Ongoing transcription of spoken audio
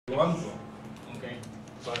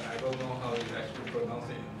pronounce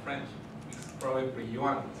it in French. It's probably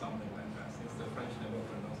Brillon or something like that, since the French never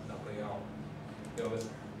pronounce WL. They always,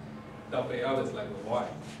 WL is like a Y,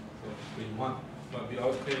 so Brillon. But we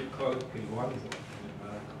always call it Brillon in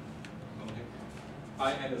America.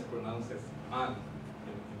 Okay. IN is pronounced as an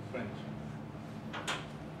in French.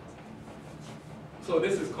 So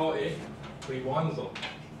this is called a Brillon zone.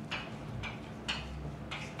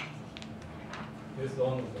 This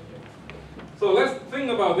zone over here. So let's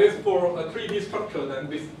think about this for a 3D structure. Then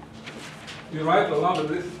we write a lot of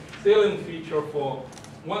this salient feature for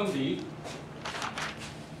 1D,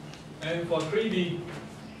 and for 3D,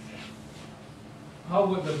 how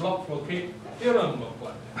would the block blockade theorem look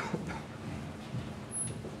like?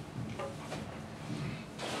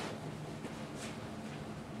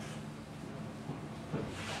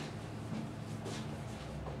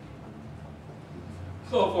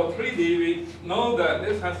 So for 3D, we know that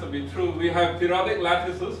this has to be true. We have periodic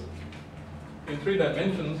lattices in 3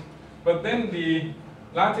 dimensions, but then the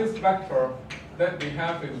lattice vector that we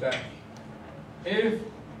have is that if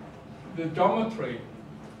the geometry,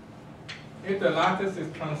 if the lattice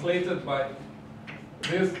is translated by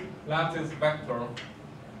this lattice vector,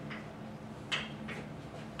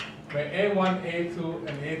 where A1, A2,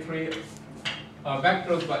 and A3 are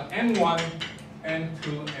vectors, but N1,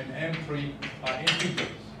 N2, and N3 are integers.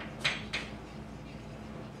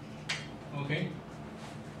 Okay?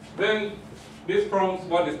 Then this forms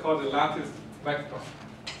what is called the lattice vector.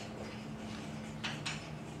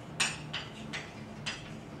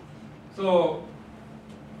 So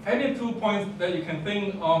any 2 points that you can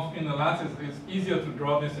think of in a lattice, is easier to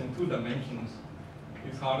draw this in 2 dimensions.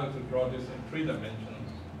 It's harder to draw this in 3 dimensions.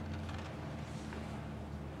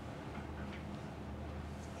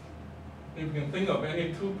 If you can think of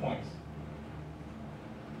any 2 points,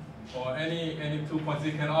 or any 2 points,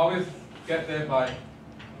 you can always get there by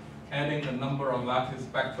adding the number of lattice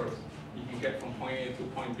vectors you can get from point A to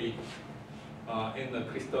point B in the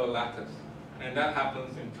crystal lattice. And that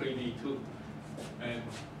happens in 3D too. And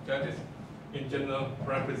that is, in general,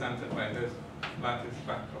 represented by this lattice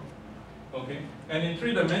vector. Okay? And in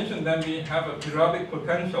 3 dimensions, then we have a periodic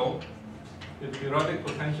potential. The periodic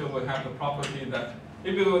potential will have the property that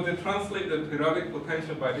if we were to translate the periodic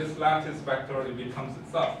potential by this lattice vector, it becomes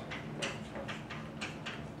itself.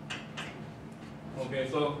 Okay,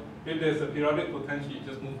 so if there's a periodic potential, you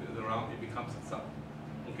just move it around, it becomes itself.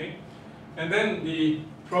 Okay? And then the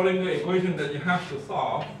Schrodinger equation that you have to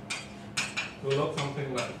solve will look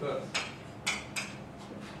something like this.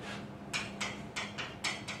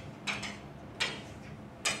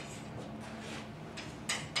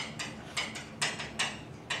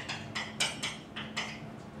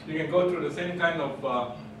 You can go through the same kind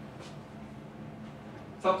of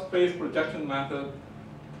subspace projection method,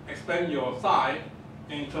 expand your psi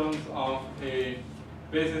in terms of a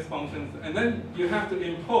basis function, and then you have to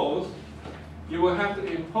impose, you will have to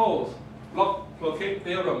impose block blockade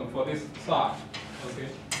theorem for this psi. Okay?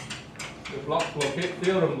 The block blockade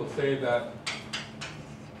theorem would say that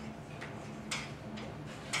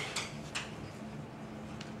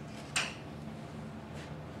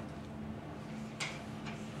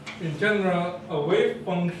in general, a wave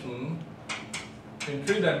function in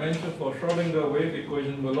 3 dimensions for Schrodinger wave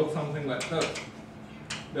equation will look something like this.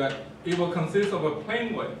 That it will consist of a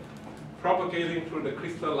plane wave propagating through the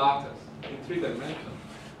crystal lattice in 3 dimensions,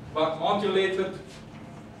 but modulated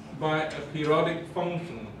by a periodic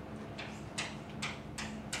function.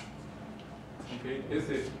 Okay, this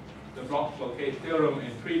is the block blockade theorem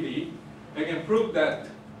in 3D. I can prove that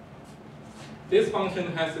this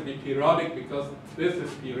function has to be periodic because this is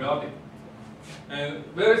periodic. And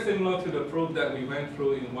very similar to the proof that we went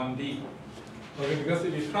through in 1D. Okay, because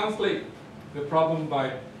if you translate the problem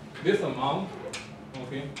by this amount,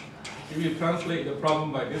 okay, if you translate the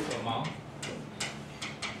problem by this amount,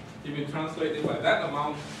 if you translate it by that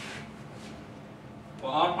amount, for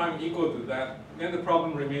r prime equal to that, then the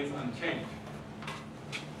problem remains unchanged.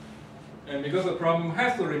 And because the problem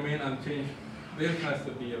has to remain unchanged, this has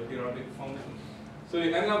to be a periodic function. So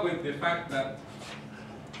you end up with the fact that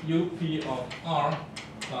UP of R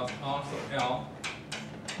plus R sub L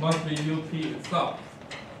must be UP itself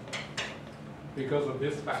because of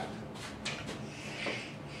this fact.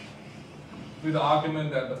 With the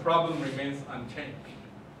argument that the problem remains unchanged.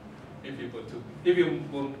 If you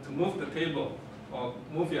were to move the table or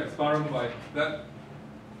move your experiment by that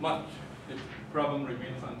much, the problem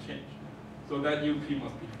remains unchanged. So that UP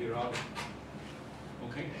must be periodic.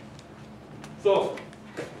 Okay? So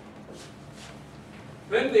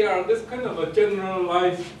then there are this kind of a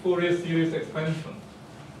generalized Fourier series expansion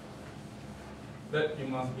that you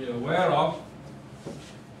must be aware of.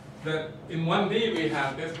 that in 1D we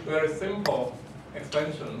have this very simple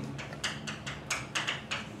expansion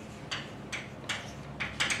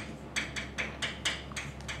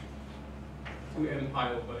to n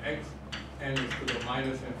pi over x, n is to the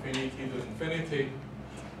minus infinity to infinity.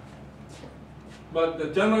 But the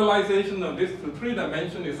generalization of this to 3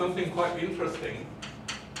 dimension is something quite interesting,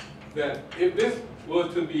 that if this were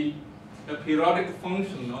to be a periodic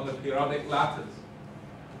function on the periodic lattice,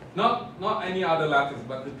 not any other lattice,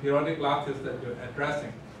 but the periodic lattice that you're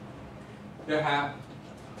addressing, they have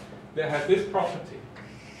this property.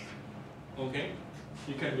 Okay?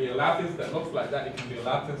 You can be a lattice that looks like that, it can be a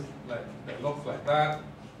lattice that looks like that.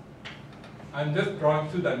 I'm just drawing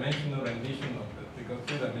 2-dimensional rendition of this because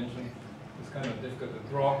 2-dimension is kind of difficult to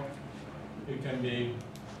draw. It can be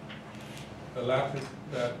a lattice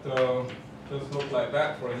that just looks like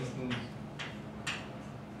that, for instance,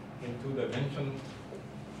 in 2 dimensions.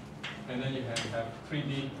 And then you have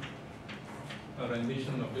 3D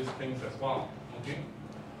rendition of these things as well. Okay?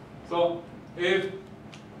 So if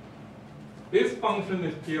this function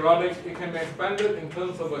is periodic, it can be expanded in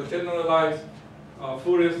terms of a generalized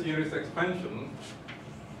Fourier series expansion,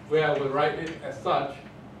 where I will write it as such: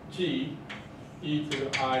 g e to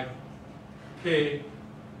the I k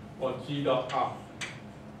or g dot r.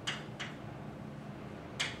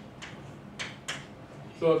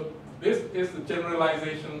 So this is the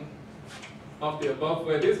generalization of the above,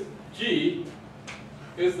 where this g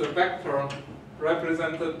is the vector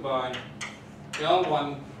represented by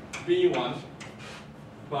L1 B1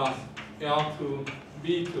 plus L2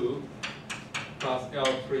 B2 plus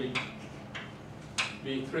L3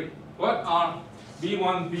 B3. What are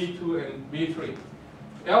B1, B2, and B3?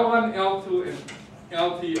 L1, L2, and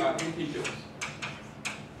LT are integers.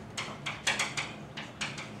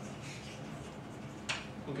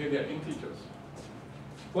 Okay, they are integers.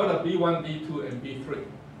 What are B1, B2, and B3?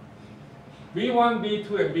 B1,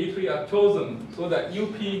 B2, and B3 are chosen so that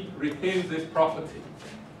UP retains this property.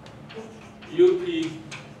 UP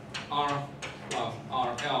R plus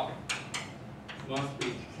RL must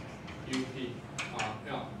be UP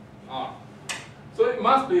RL R. So it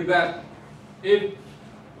must be that if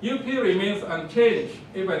UP remains unchanged,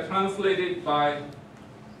 if I translate it by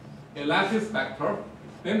a lattice vector,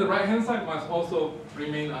 then the right-hand side must also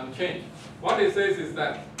remain unchanged. What it says is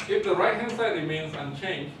that if the right-hand side remains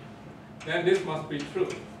unchanged, then this must be true.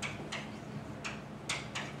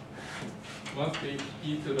 Must be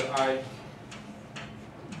e to the I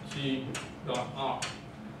g dot r.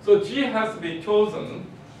 So g has to be chosen.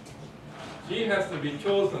 G has to be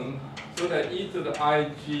chosen so that e to the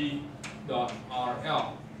I g dot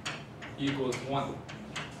rl equals 1.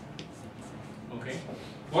 Okay.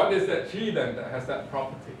 What is that g then that has that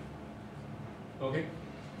property? Okay.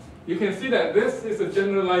 You can see that this is a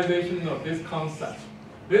generalization of this concept.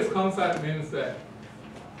 This concept means that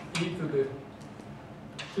e to the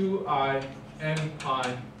 2I n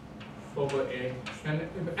pi over a, and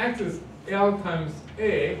if x is L times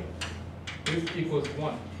a, this equals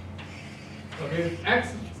 1. Okay, if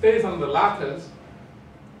x stays on the lattice,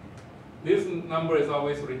 this number is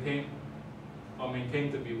always retained or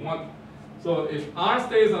maintained to be 1. So if r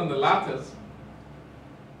stays on the lattice,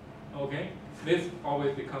 okay, this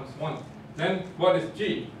always becomes 1. Then what is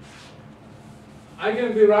g? I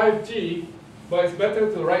can derive g, but it's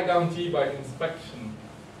better to write down g by inspection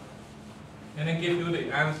and then give you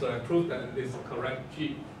the answer and prove that it is correct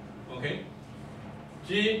g. Okay?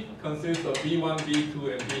 G consists of b1,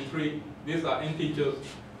 b2, and b3. These are integers.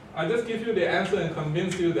 I just give you the answer and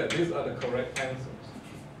convince you that these are the correct answers.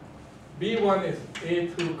 b1 is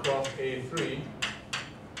a2 cross a3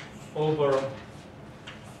 over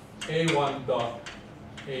a1 dot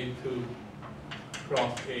a2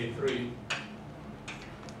 cross a3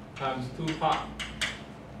 times 2 pi.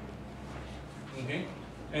 Okay?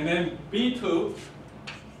 And then b2,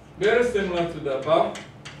 very similar to the above,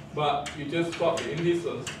 but you just swap the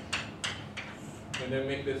indices and then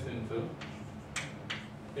make this into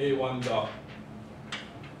a1 dot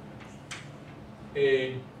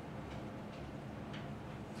a2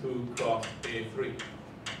 cross a3.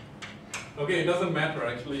 Okay, it doesn't matter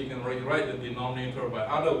actually, you can write the denominator by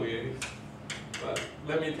other ways, but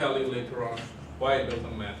let me tell you later on why it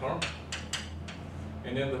doesn't matter.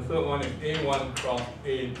 And then the third one is a1 cross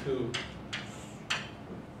a2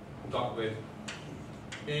 dot with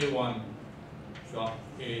a1 dot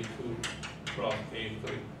a2 cross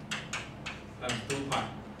a3 times 2 pi.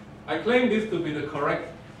 I claim this to be the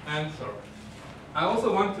correct answer. I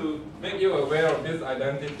also want to make you aware of this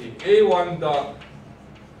identity. a1 dot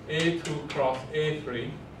a2 cross a3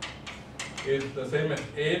 is the same as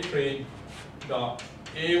a3 dot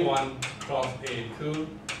a1 cross a2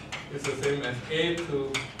 is the same as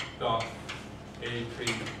A2 dot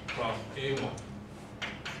A3 cross A1.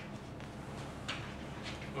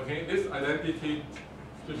 Okay, this identity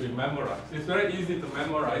should be memorized. It's very easy to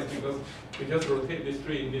memorize because you just rotate these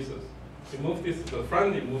three indices. You move this to the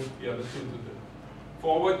front, you move the other two to the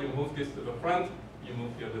forward, you move this to the front, you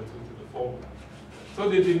move the other two to the forward. So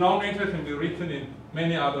the denominator can be written in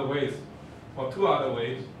many other ways, or two other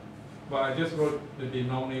ways, but I just wrote the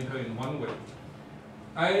denominator in one way.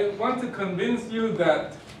 I want to convince you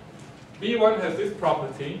that B1 has this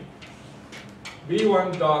property.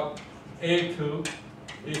 B1 dot A2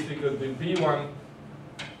 is equal to B1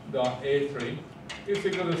 dot A3 is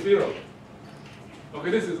equal to 0.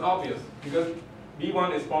 Okay, this is obvious because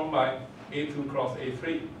B1 is formed by A2 cross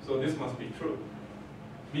A3, so this must be true.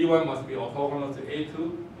 B1 must be orthogonal to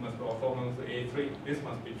A2, must be orthogonal to A3. This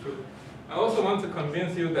must be true. I also want to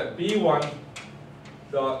convince you that B1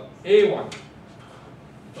 dot A1.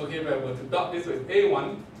 Okay, if I were to dot this with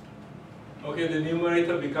A1, okay, the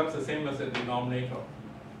numerator becomes the same as the denominator.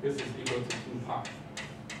 This is equal to 2 pi.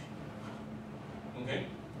 Okay?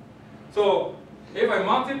 So, if I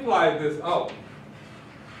multiply this out,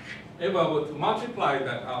 if I were to multiply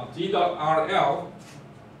that out, G dot RL,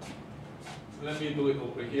 let me do it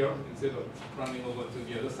over here instead of running over to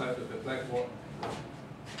the other side of the blackboard.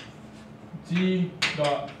 G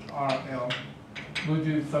dot RL, which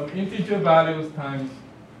is some integer values times,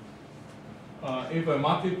 if I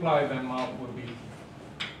multiply them out, would be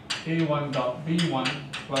A1 dot B1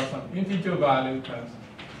 plus some integer value times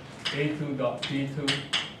A2 dot B2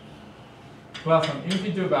 plus some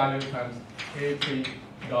integer value times A3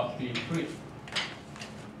 dot B3.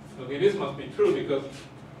 Okay, this must be true because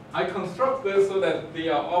I construct this so that they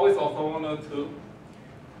are always orthogonal to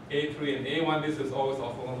A3 and A1. This is always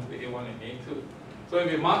orthogonal to A1 and A2. So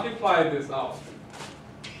if we multiply this out,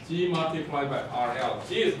 G multiplied by RL.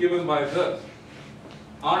 G is given by this.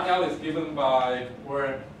 RL is given by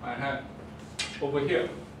where I have over here.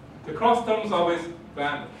 The cross terms always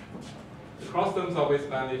vanish. The cross terms always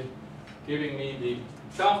vanish, giving me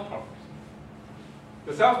the self terms.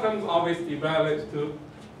 The self terms always evaluate to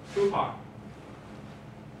 2 pi.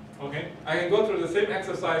 Okay, I can go through the same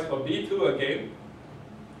exercise for B2 again.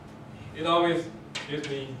 It always gives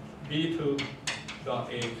me B2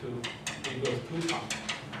 dot A2 equals 2 pi.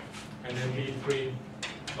 And then B3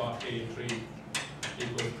 dot A3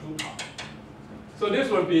 equals 2 pi. So this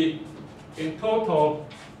would be, in total,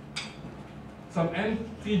 some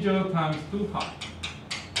integer times 2 pi.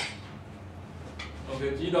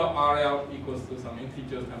 Okay, G dot RL equals to some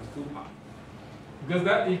integers times 2 pi. Because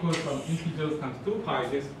that equals some integers times 2 pi,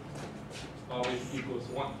 this always equals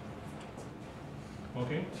 1.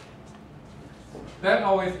 Okay? That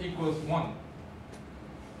always equals 1.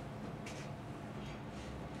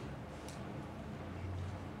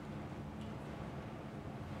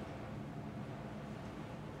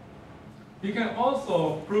 You can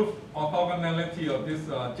also prove orthogonality of this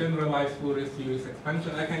generalized Fourier series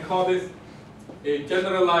expansion. I can call this a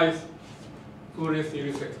generalized Fourier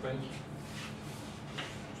series expansion.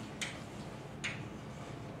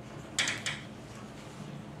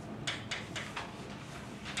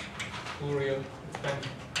 Fourier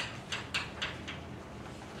expansion.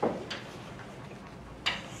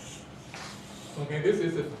 Okay, this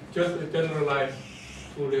is just a generalized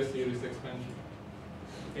Fourier series expansion.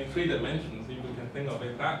 In 3 dimensions, if you can think of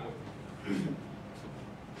it that way.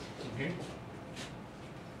 Okay.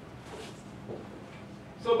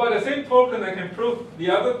 So by the same token, I can prove the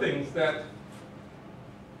other things that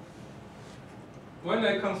when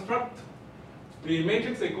I construct the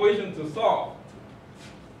matrix equation to solve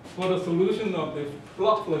for the solution of the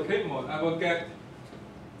block flocate mode, I will get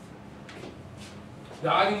the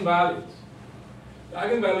eigenvalues. The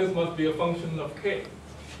eigenvalues must be a function of k.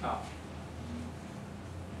 Now,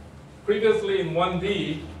 previously in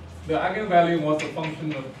 1D, the eigenvalue was a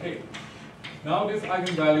function of k. Now this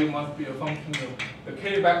eigenvalue must be a function of the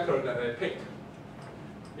k vector that I pick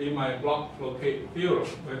in my block flocate theorem.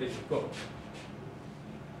 Where did it go?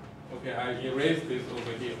 Okay, I erase this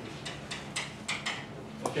over here.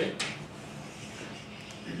 Okay?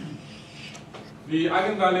 The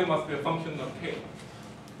eigenvalue must be a function of k.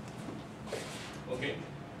 Okay?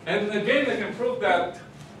 And again, I can prove that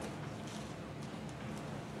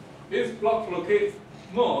these block flocate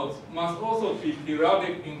modes must also be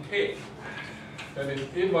periodic in k. That is,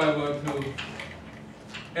 if I were to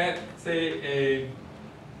add, say, a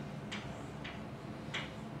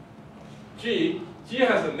G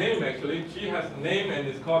has a name actually. G has a name and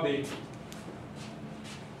it's called the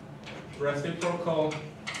reciprocal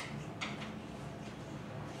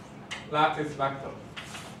lattice vector.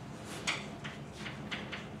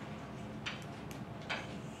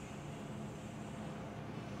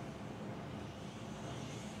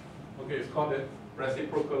 Okay, it's called the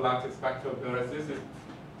reciprocal lattice spectrum, whereas this is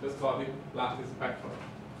just called the lattice spectrum.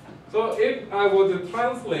 So if I were to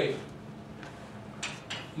translate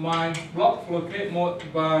my block locate mode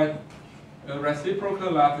by a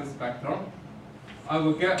reciprocal lattice spectrum, I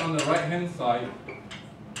will get on the right hand side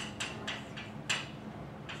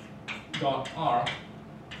dot R,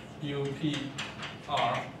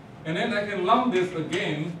 UPR, and then I can lump this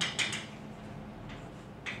again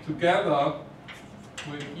together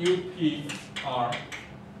with UPR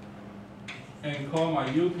and call my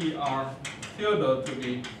UPR tilde to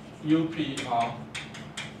be UPR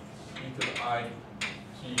into the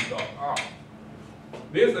IG dot R.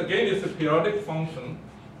 This again is a periodic function.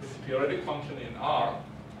 It's a periodic function in R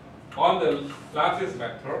on the lattice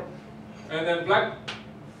vector, and then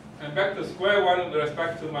back to square one with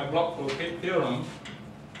respect to my block locate theorem.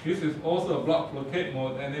 This is also a block locate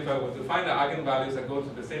mode, and if I were to find the eigenvalues, I go to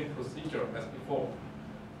the same procedure as before.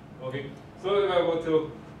 Okay, so if I were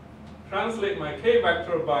to translate my k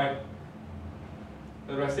vector by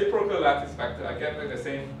the reciprocal lattice vector, I get the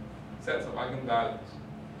same sets of eigenvalues.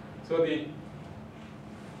 So the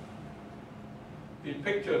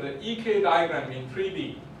picture, the EK diagram in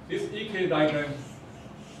 3D, this EK diagram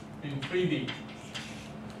in 3D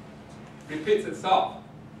repeats itself,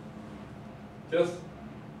 just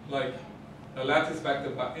like a lattice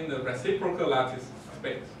vector, but in the reciprocal lattice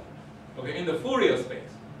space. Okay, in the Fourier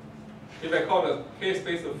space. If I call the K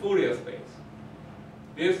space the Fourier space,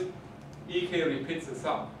 this EK repeats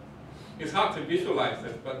itself. It's hard to visualize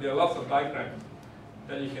it, but there are lots of diagrams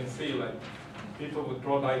that you can see, like people would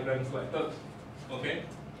draw diagrams like this, okay,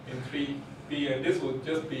 in 3D, and this would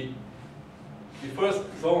just be the first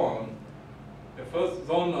zone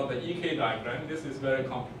of the EK diagram. This is very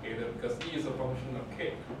complicated because E is a function of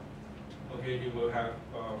K. Okay, you will have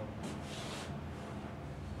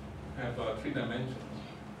 3 dimensions.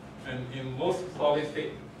 And in most solid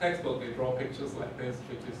state textbooks, they draw pictures like this,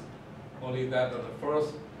 which is only that of the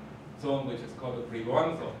first zone, which is called the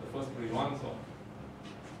Brillouin zone, the first Brillouin zone.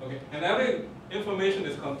 Okay, and every information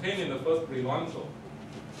is contained in the first Brillouin zone.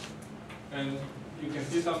 And you can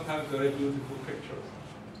see sometimes very beautiful pictures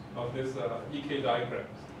of these EK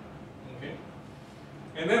diagrams. Okay,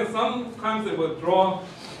 and then sometimes they will draw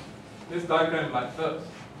this diagram like this.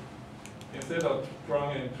 Instead of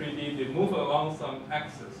drawing it in 3D, they move along some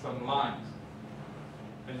axis, some lines,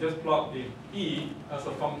 and just plot the E as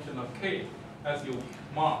a function of K as you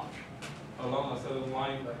march along a certain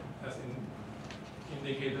line as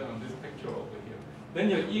indicated on this picture over here. Then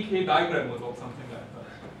your EK diagram will look something like that.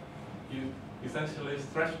 You essentially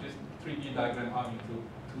stretch this 3D diagram out into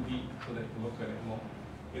 2D so that you look at it more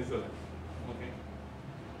easily. Okay.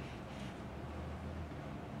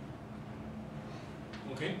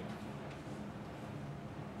 Okay.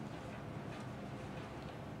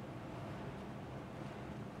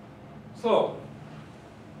 So,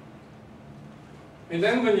 and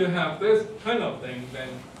then when you have this kind of thing,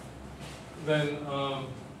 then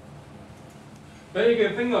you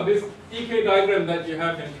can think of this EK diagram that you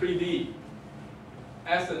have in 3D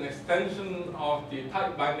as an extension of the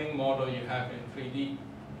tight binding model you have in 3D.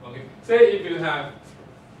 Okay, say if you have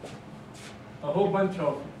a whole bunch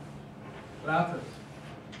of lattice,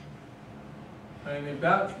 and if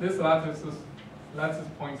this lattice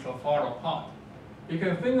points are far apart, you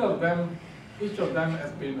can think of them, each of them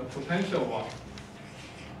as being a potential wall.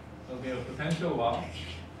 Okay, a potential wall.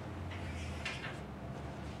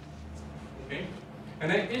 Okay,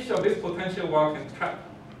 and then each of these potential wall can trap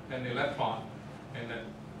an electron, and then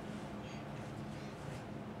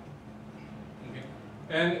okay,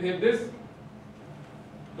 and if this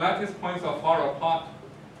lattice points are far apart,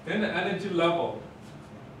 then the energy level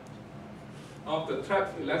of the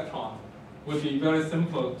trapped electron would be very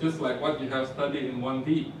simple, just like what you have studied in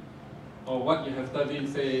 1D, or what you have studied,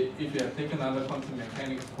 say, if you have taken other quantum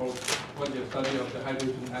mechanics course, what you have studied of the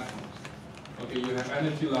hydrogen atoms. Okay, you have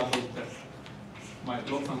energy levels that might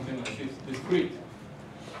look something like this, discrete,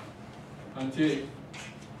 until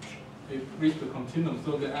it reaches the continuum.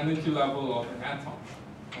 So the energy level of an atom,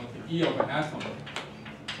 or the E of an atom,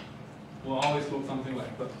 will always look something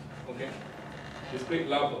like this. Okay, discrete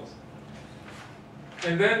levels.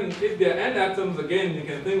 And then if they are n atoms, again, you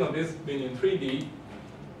can think of this being in 3D.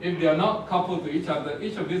 If they are not coupled to each other,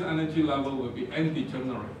 each of these energy level will be n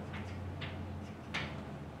degenerate.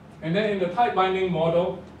 And then in the tight binding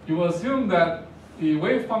model, you will assume that the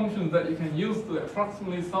wave functions that you can use to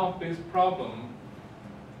approximately solve this problem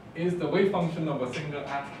is the wave function of a single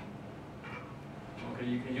atom. Okay,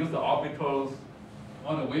 you can use the orbitals,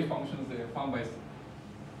 all the wave functions that are found by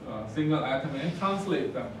single atom, and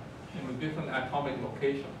translate them in a different atomic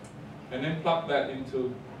location, and then plug that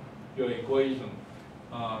into your equation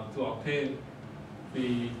to obtain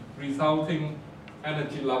the resulting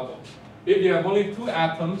energy level. If you have only 2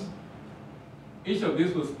 atoms, each of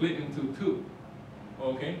these will split into 2.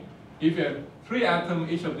 Okay? If you have 3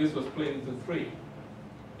 atoms, each of these will split into 3.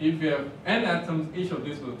 If you have n atoms, each of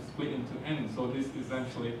these will split into n. So this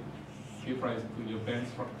essentially gives rise to your band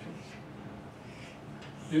structures.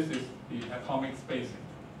 This is the atomic spacing.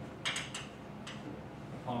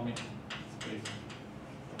 Atomic spacing.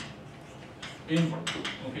 Inverse.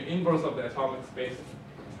 Okay, inverse of the atomic spacing.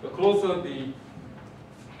 The closer the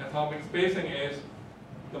atomic spacing is,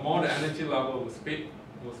 the more the energy level will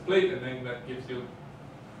split, and then that gives you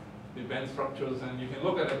the band structures. And you can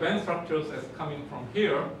look at the band structures as coming from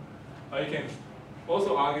here, or you can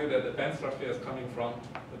also argue that the band structure is coming from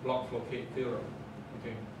the block-Floquet theorem.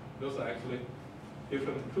 Okay, those are actually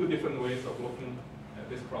two different ways of looking at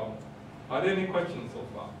this problem. Are there any questions so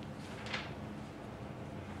far?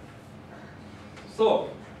 So,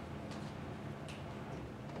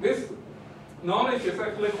 this knowledge is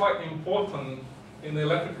actually quite important in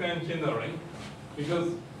electrical engineering,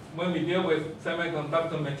 because when we deal with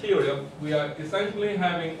semiconductor material, we are essentially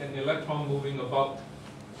having an electron moving about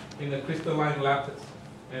in a crystalline lattice.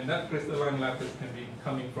 And that crystalline lattice can be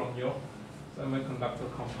coming from your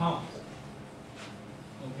semiconductor compounds.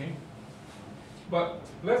 Okay? But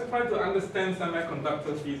let's try to understand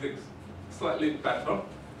semiconductor physics slightly better.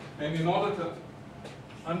 And in order to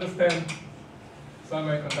understand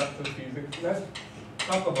semiconductor physics, let's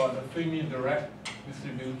talk about the Fermi-Dirac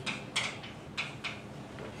distribution.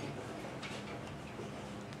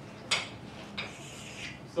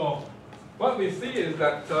 So what we see is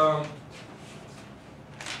that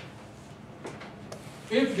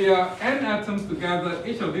if there are n atoms together,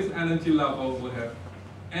 each of these energy levels will have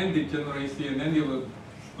n degeneracy, and then they will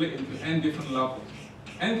split into n different levels.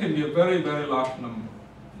 N can be a very, very large number.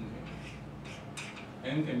 Okay.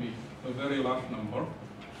 N can be a very large number.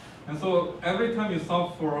 And so every time you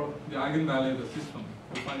solve for the eigenvalue of the system,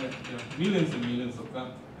 you find that there are millions and millions of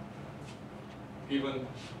them, given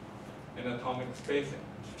an atomic spacing.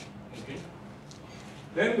 Okay.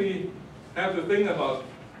 Then we have to think about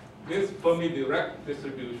this Fermi-Dirac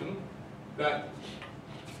distribution, that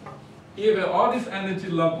if you have all these energy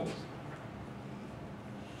levels,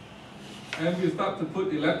 and you start to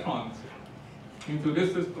put electrons into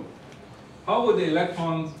this system, how would the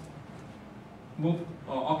electrons move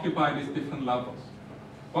or occupy these different levels?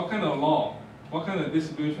 What kind of law, what kind of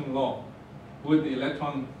distribution law would the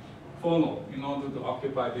electron follow in order to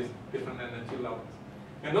occupy these different energy levels?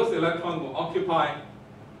 And those electrons will occupy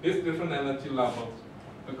these different energy levels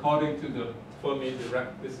according to the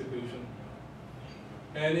Fermi-Dirac distribution.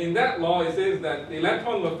 And in that law, it says that the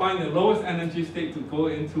electron will find the lowest energy state to go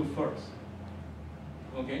into first.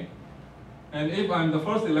 Okay? And if I'm the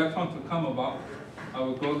first electron to come about, I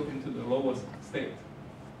will go into the lowest state.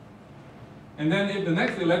 And then if the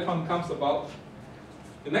next electron comes about,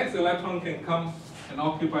 the next electron can come and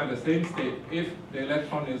occupy the same state if the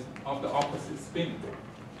electron is of the opposite spin.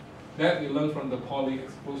 That we learn from the Pauli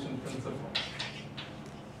exclusion principle.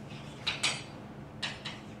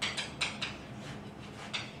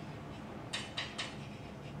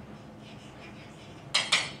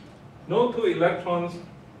 No 2 electrons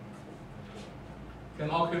can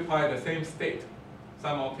occupy the same state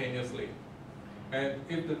simultaneously. And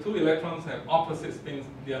if the 2 electrons have opposite spins,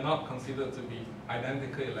 they are not considered to be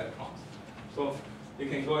identical electrons. So they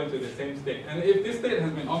can go into the same state. And if this state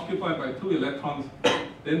has been occupied by 2 electrons,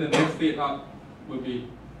 then the next state up will be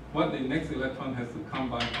what the next electron has to come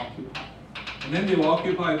by and occupy. And then they will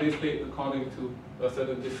occupy this state according to a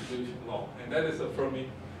certain distribution law. And that is a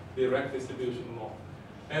Fermi-Dirac distribution law.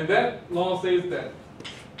 And that law says that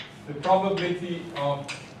the probability of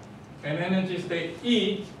an energy state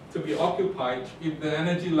E to be occupied if the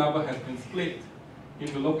energy level has been split,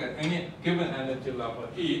 if you look at any given energy level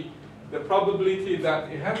E, the probability that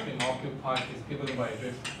it has been occupied is given by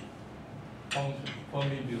this function,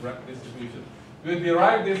 Fermi-Dirac distribution. We'll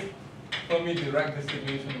derive this Fermi-Dirac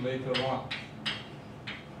distribution later on.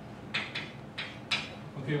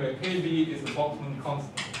 Okay, where Kb is the Boltzmann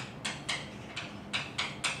constant.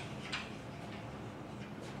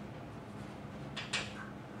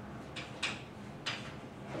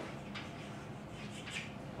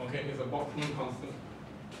 Okay, it's a Boltzmann constant.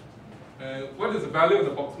 What is the value of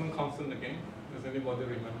the Boltzmann constant again? Does anybody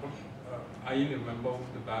remember? I remember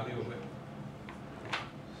the value of it.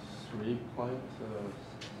 3 point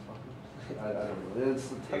something. I don't know. It's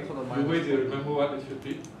 10 to the minus. Do you remember what it should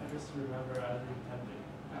be? I just remember at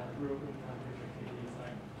room temperature KD is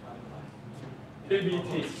like 25.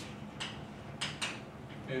 KBT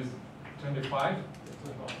is 25.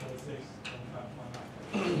 to about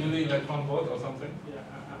 36.519. Milli electron volt or something. Yeah,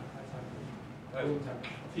 at At room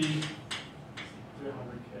temperature. T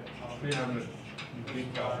 300 K. 300 degree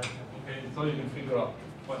Kelvin. Okay, so you can figure out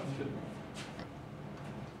what it should be.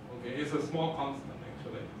 Okay, it's a small constant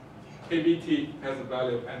actually. KBT has a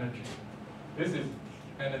value of energy. This is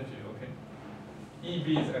energy, okay? EV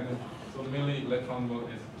is energy, so milli electron volt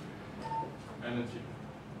is energy.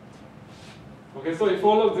 Okay, so it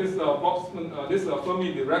follows this Boltzmann, this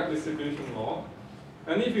Fermi direct distribution law,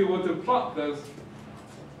 and if you were to plot this,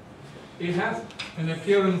 it has an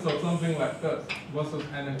appearance of something like this versus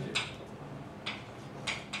energy.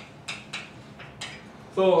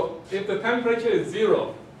 So if the temperature is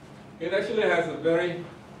 0, it actually has a very,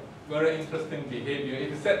 very interesting behavior.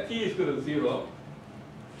 If you set T is equal to 0,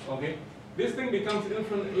 okay, this thing becomes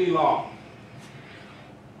infinitely large.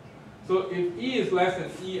 So if E is less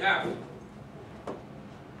than EF,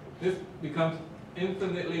 this becomes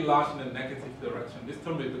infinitely large in the negative direction. This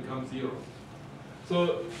term will become 0.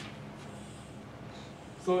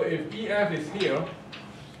 So if EF is here,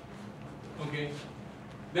 okay,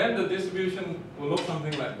 then the distribution will look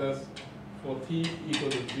something like this for T equal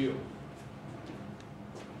to 0.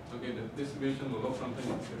 Okay, the distribution will look something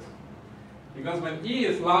like this. Because when E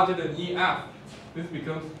is larger than EF, this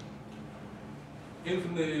becomes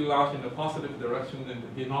infinitely large in the positive direction, and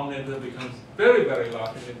the denominator becomes very, very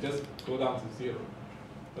large, and it just go down to 0.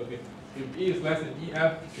 Okay, if E is less than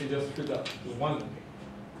EF, it just split up to 1 again.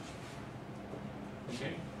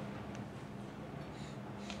 Okay.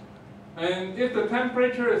 And if the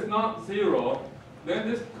temperature is not 0, then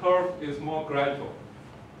this curve is more gradual.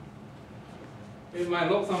 It might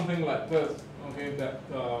look something like this. Okay, that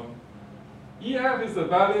EF is the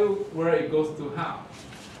value where it goes to half.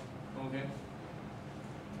 Okay,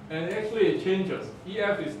 and actually it changes.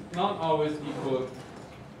 EF is not always equal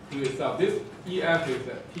to itself. This EF is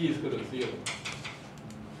at T is equal to 0.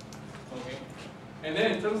 Okay, and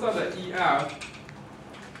then it turns out that EF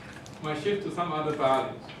might shift to some other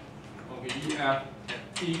values. Okay, EF at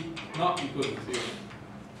T not equal to 0.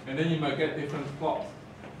 And then you might get different plots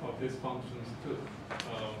of these functions too.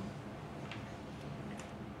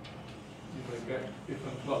 You might get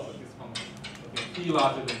different plots of this function. Okay, T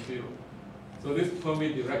larger than 0. So this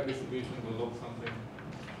Fermi direct distribution will look something.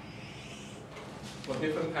 For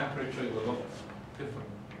different temperature, it will look different.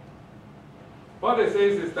 What it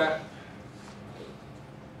says is that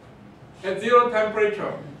at 0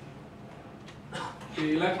 temperature,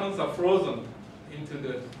 the electrons are frozen into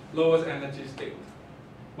the lowest energy state.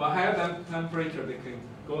 But higher temperature, they can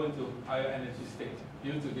go into higher energy state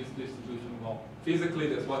due to this distribution law. Physically,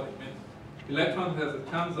 that's what it means. Electron has a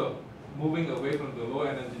chance of moving away from the low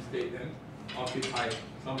energy state and occupy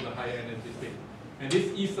some of the higher energy state. And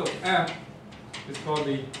this E sub F is called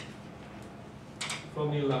the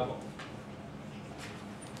Fermi level,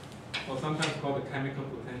 or sometimes called the chemical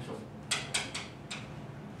potential.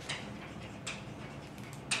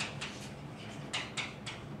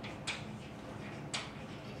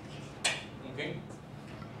 Okay?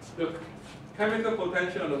 The chemical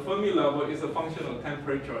potential on the Fermi level is a function of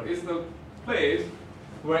temperature. It's the place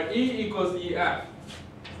where E equals EF.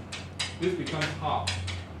 This becomes half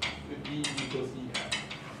if E equals EF.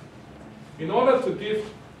 In order to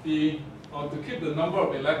give to keep the number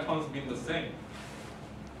of electrons being the same,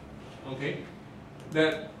 okay,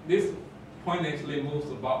 that this point actually moves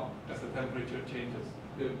about as the temperature changes.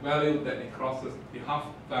 The value that it crosses, the half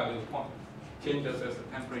value point, changes as the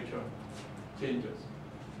temperature changes.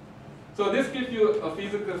 So this gives you a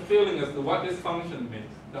physical feeling as to what this function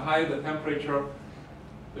means. The higher the temperature,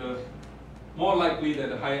 the more likely that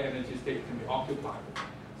the higher energy state can be occupied.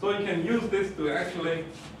 So you can use this to actually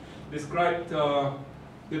describe the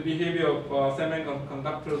behavior of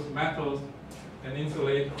semiconductors, metals, and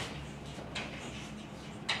insulators.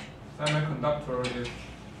 Semiconductor is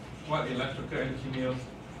what electrical engineers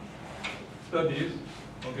studies.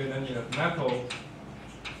 Okay, then you have metals,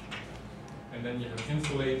 and then you have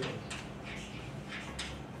insulators.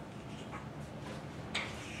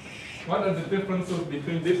 What are the differences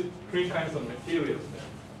between these three kinds of materials then?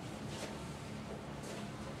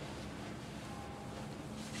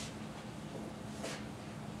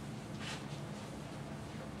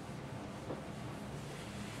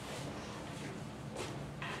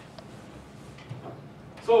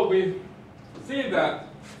 So we see that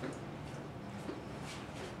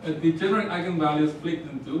a degenerate eigenvalue is split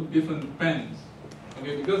into different bands.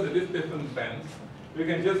 Okay, because of these different bands, we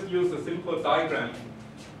can just use a simple diagram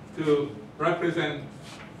to represent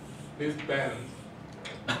these bands.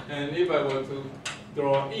 And if I were to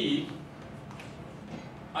draw E,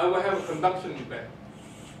 I will have a conduction band.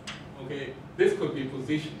 Okay, this could be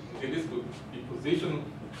position. Okay, this could be position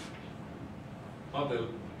of the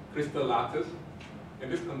crystal lattice,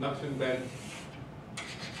 and this conduction band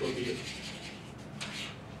will be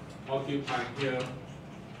occupied here.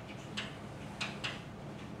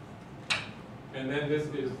 And then this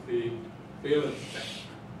is the valence band.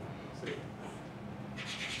 See,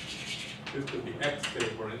 this could be X, say,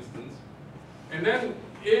 for instance. And then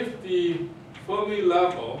if the Fermi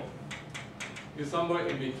level is somewhere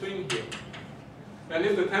in between here, and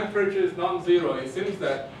if the temperature is non-zero, it seems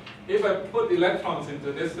that if I put electrons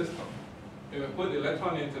into this system,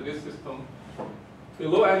 the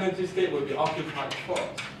low energy state will be occupied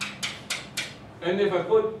first. And if I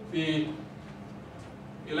put the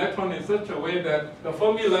electron in such a way that the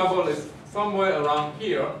Fermi level is somewhere around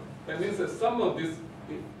here, that means that some of these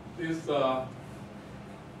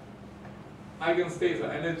eigenstates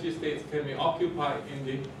or energy states can be occupied in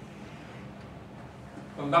the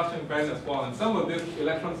conduction band as well, and some of these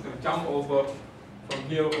electrons can jump over from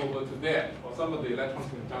here over to there, or some of the electrons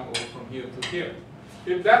can jump over from here to here.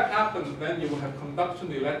 If that happens, then you will have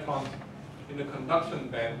conduction electrons in the conduction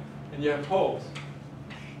band, and you have holes.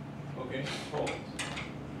 Okay, holes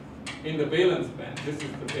in the valence band. This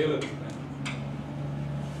is the valence band.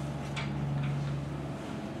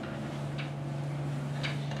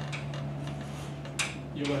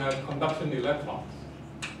 You will have conduction electrons.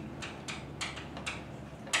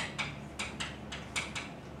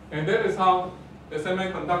 And that is how the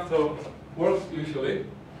semiconductor works usually.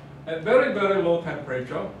 At very, very low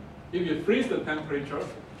temperature, if you freeze the temperature,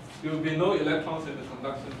 there will be no electrons in the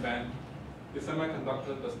conduction band. The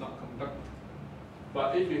semiconductor does not conduct.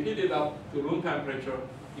 But if you heat it up to room temperature,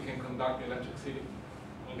 you can conduct electricity.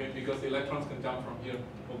 Okay, because the electrons can jump from here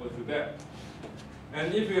over to there.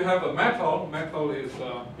 And if you have a metal, is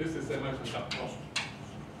this is semiconductor.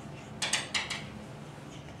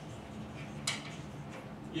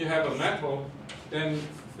 You have a metal, then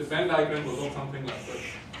the band diagram will look something like this.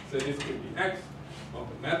 So this could be X. Of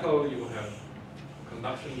the metal, you will have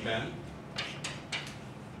conduction band.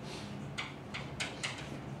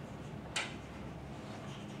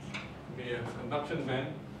 Okay, you have a conduction band.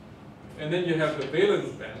 And then you have the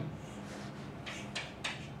valence band.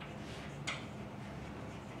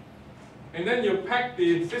 And then you pack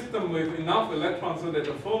the system with enough electrons so that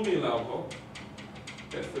the Fermi level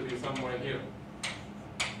has to be somewhere here.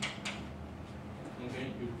 Okay,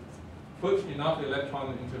 you put enough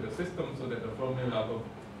electrons into the system so that the Fermi level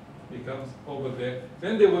becomes over there.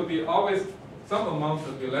 Then there will be always some amount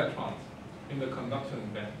of electrons in the conduction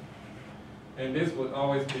band. And this would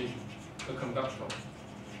always be a conductor.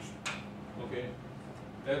 Okay,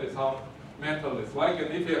 that is how metal is like.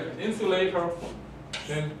 And if you have an insulator,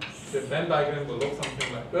 then the band diagram will look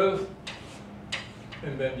something like this.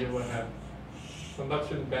 And then you will have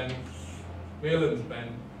conduction band, valence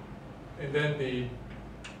band, and then the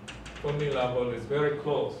Fermi level is very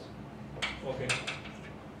close, okay,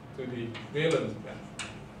 to the valence band.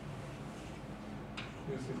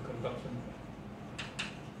 This is conduction band.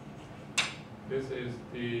 This is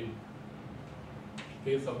the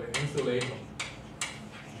case of an insulator.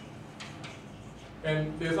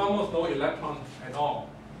 And there's almost no electron at all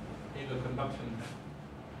in the conduction band.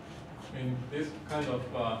 In this kind of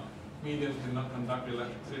medium cannot conduct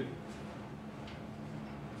electricity.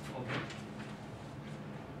 Okay.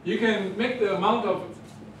 You can make the amount of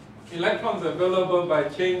electrons available by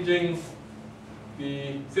changing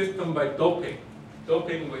the system by doping.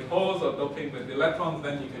 Doping with holes or doping with electrons,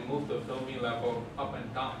 then you can move the Fermi level up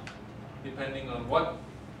and down, depending on what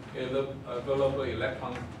available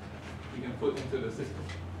electrons you can put into the system.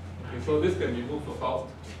 Okay, so this can be moved about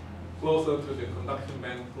closer to the conduction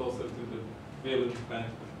band, closer to the valence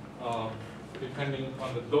band, depending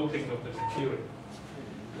on the doping of the material.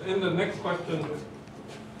 And the next question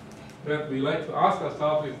that we like to ask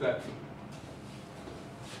ourselves is that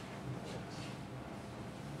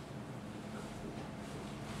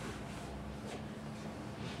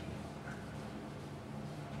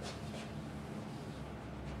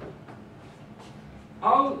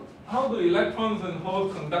how do electrons and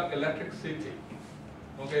holes conduct electricity?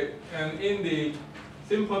 Okay, and in the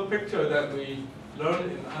simple picture that we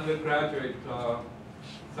learned in undergraduate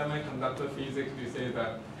semiconductor physics, we say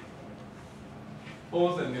that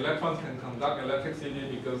holes and electrons can conduct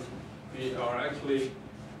electricity because they are actually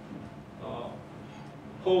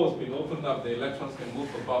holes being opened up, the electrons can move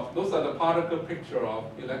about. Those are the particle picture of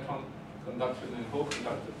electron conduction and hole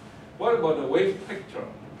conduction. What about the wave picture?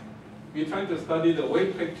 We're trying to study the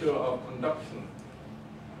wave picture of conduction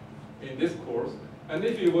in this course. And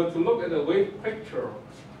if you were to look at the wave picture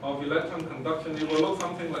of electron conduction, it will look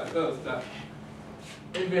something like this, that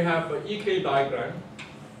if we have an EK diagram,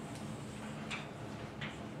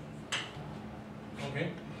 okay,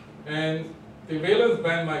 and the valence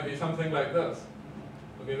band might be something like this.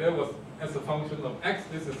 Okay, there was as a function of x,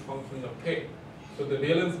 this is function of k. So the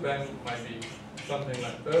valence band might be something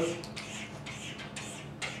like this.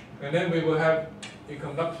 And then we will have a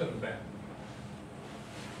conduction band.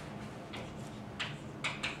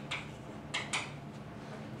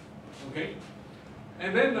 Okay?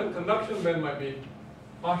 And then the conduction band might be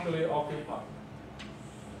partially occupied.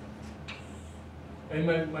 And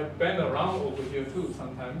might bend around over here too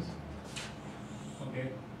sometimes. Okay.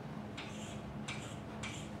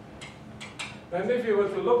 And if you were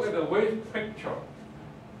to look at the wave picture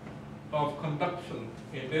of conduction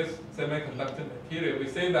in this semiconductor material, we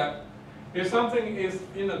say that if something is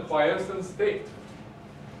in a quiescent state,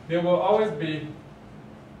 there will always be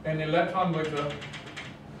an electron with a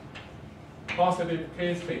positive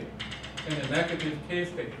K state and a negative K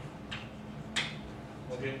state.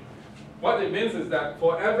 Okay. What it means is that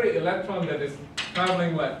for every electron that is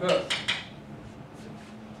traveling like this,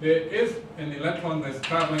 there is an electron that's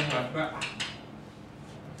traveling like that.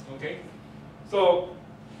 Okay? So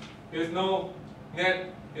there's no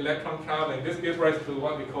net electron traveling. This gives rise to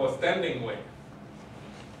what we call a standing wave.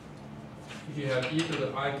 If you have e to the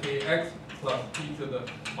ikx plus e to the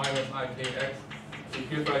minus ikx, it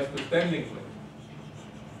gives rise to standing wave.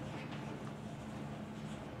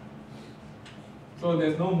 So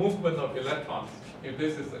there's no movement of electrons if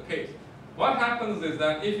this is the case. What happens is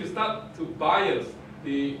that if you start to bias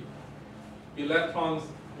the electrons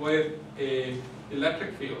with an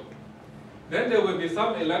electric field, then there will be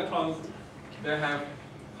some electrons that have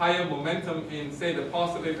higher momentum in, say, the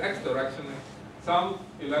positive x direction, and some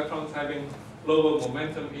electrons having lower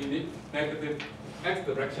momentum in the negative x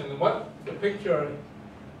direction. And what the picture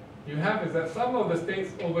you have is that some of the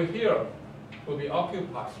states over here will be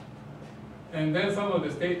occupied, and then some of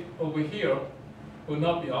the state over here will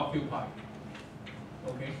not be occupied.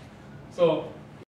 Okay, so